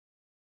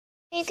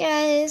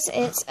Hey guys,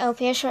 it's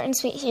LPS Short and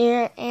Sweet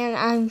here, and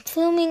I'm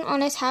filming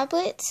on a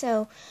tablet,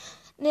 so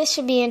this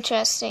should be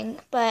interesting.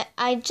 But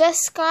I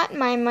just got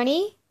my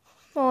money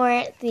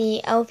for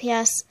the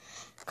LPS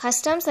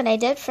customs that I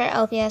did for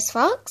LPS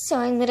Fox, so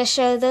I'm going to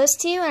show those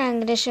to you, and I'm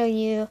going to show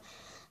you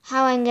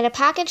how I'm going to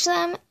package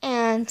them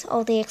and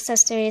all the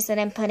accessories that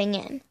I'm putting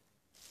in.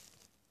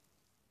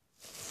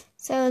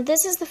 So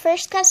this is the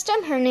first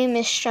custom. Her name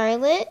is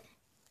Charlotte.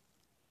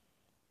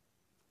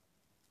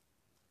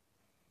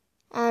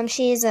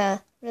 She's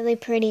a really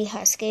pretty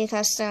husky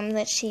custom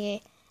that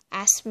she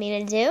asked me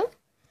to do.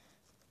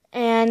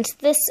 And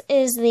this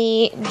is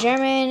the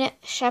German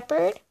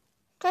Shepherd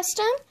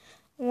custom,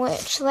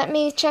 which, let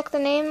me check the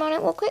name on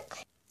it real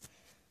quick.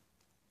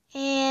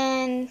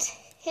 And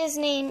his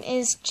name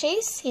is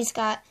Chase. He's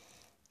got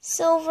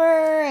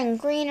silver and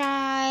green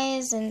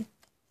eyes, and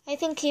I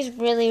think he's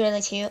really,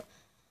 really cute.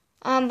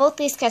 Both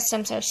these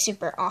customs are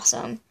super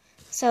awesome.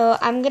 So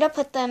I'm going to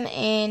put them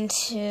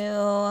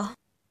into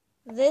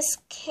this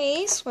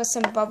case with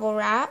some bubble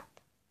wrap.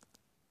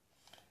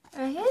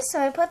 Okay, so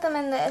I put them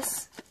in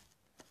this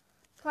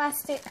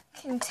plastic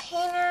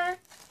container,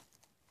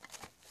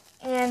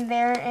 and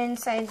they're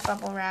inside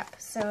bubble wrap,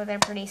 so they're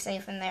pretty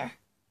safe in there.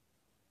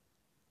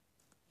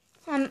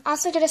 I'm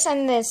also going to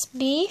send this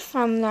bee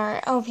from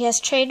our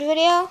LPS trade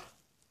video.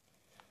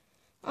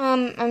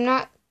 I'm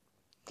not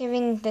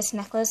giving this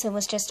necklace, it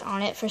was just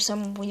on it for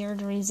some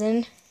weird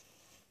reason.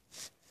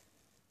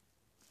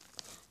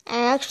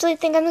 I actually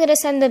think I'm going to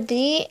send the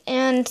bee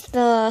and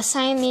the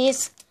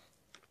Siamese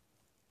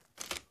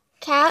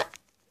cat,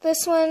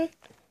 this one,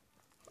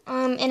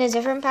 in a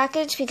different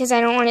package because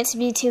I don't want it to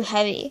be too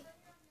heavy.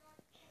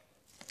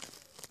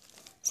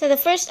 So the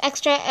first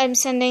extra I'm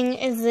sending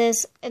is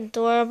this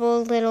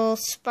adorable little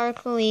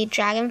sparkly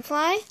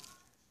dragonfly.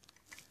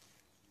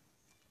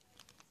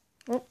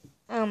 Oop,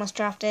 I almost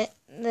dropped it.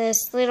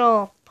 This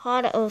little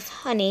pot of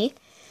honey.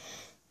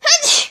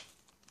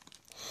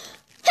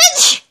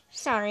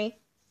 Sorry.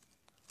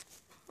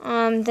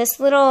 This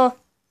little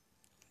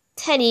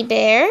teddy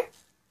bear.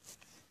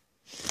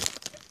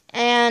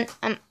 And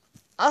I'm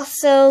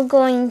also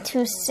going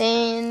to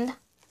send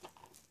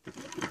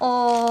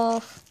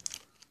off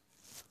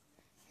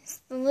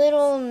this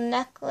little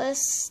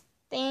necklace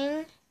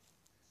thing.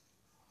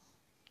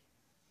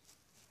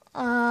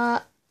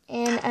 And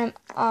I'm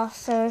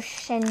also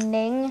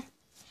sending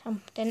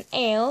something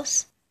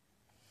else.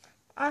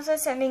 Also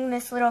sending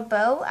this little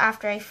bow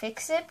after I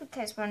fix it,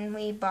 because when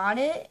we bought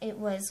it, it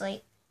was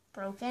like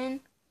broken.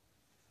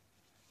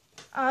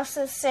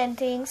 Also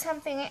sending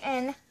something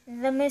in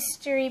the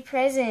mystery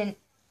present.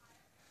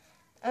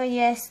 Oh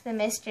yes, the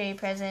mystery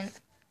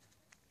present.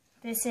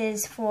 This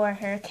is for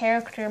her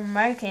character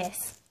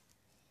Marcus.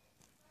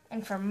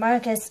 And for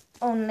Marcus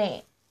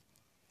only.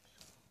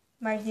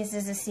 Marcus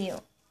is a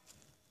seal.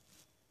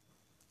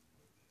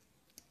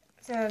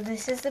 So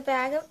this is the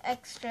bag of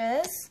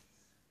extras.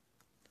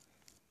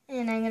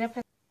 And I'm going to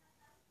put...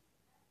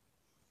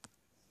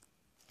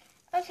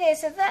 Okay,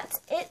 so that's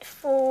it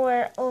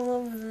for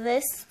all of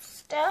this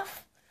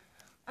stuff.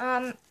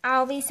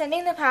 I'll be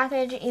sending the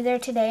package either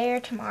today or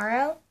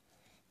tomorrow,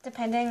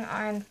 depending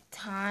on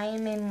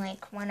time and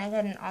like when I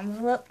get an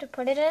envelope to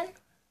put it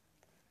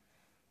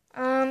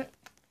in.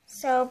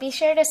 So be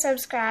sure to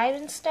subscribe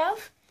and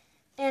stuff.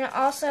 And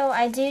also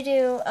I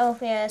do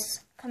LPS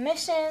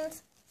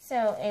commissions,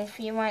 so if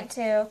you want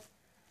to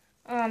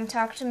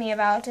talk to me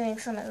about doing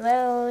some of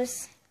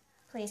those,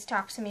 please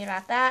talk to me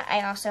about that.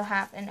 I also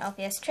have an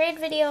LPS trade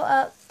video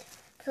up.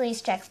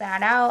 Please check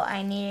that out.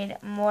 I need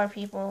more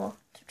people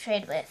to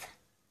trade with.